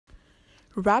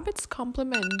Rabbits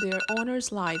complement their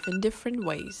owner's life in different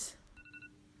ways.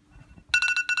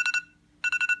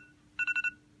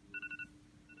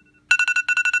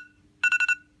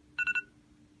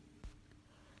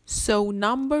 So,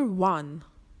 number one,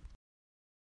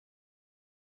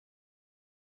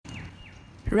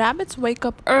 rabbits wake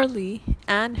up early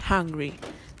and hungry,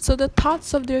 so the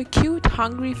thoughts of their cute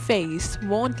hungry face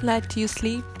won't let you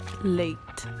sleep late.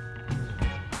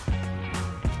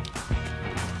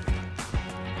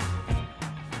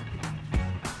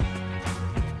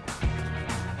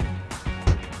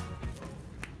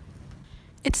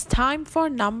 It's time for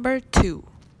number two.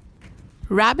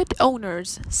 Rabbit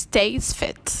owners stays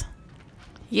fit.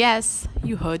 Yes,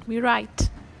 you heard me right.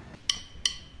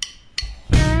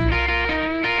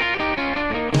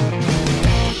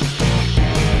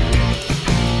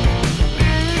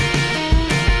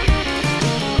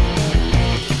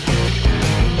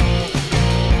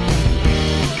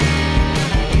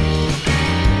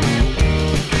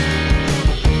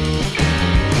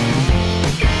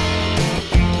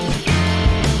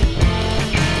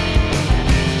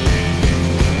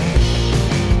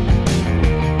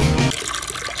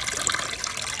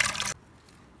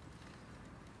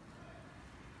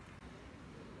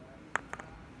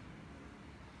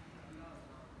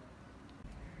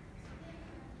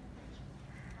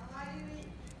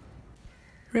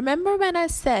 Remember when I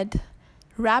said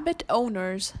rabbit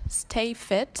owners stay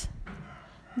fit?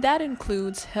 That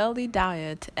includes healthy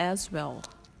diet as well.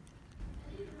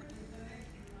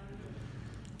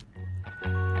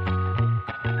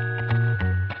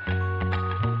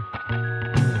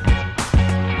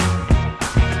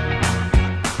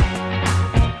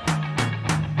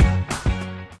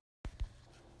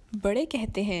 बड़े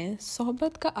कहते हैं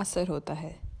सोहबत का असर होता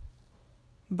है.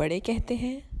 बड़े कहते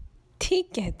हैं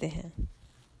ठीक कहते हैं.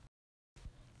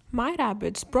 My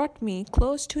rabbits brought me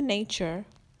close to nature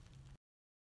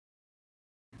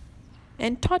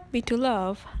and taught me to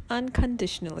love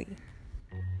unconditionally.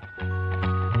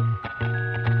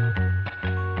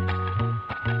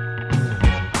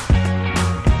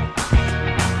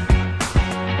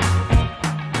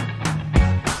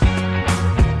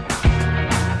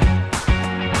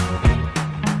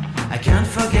 I can't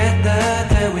forget the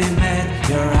day we met.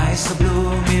 Your eyes so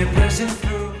blue, me pressing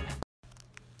through.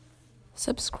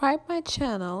 Subscribe my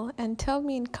channel and tell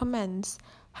me in comments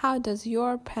how does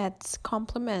your pets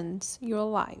complement your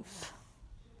life.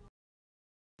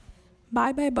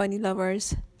 Bye bye bunny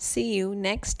lovers. See you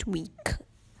next week.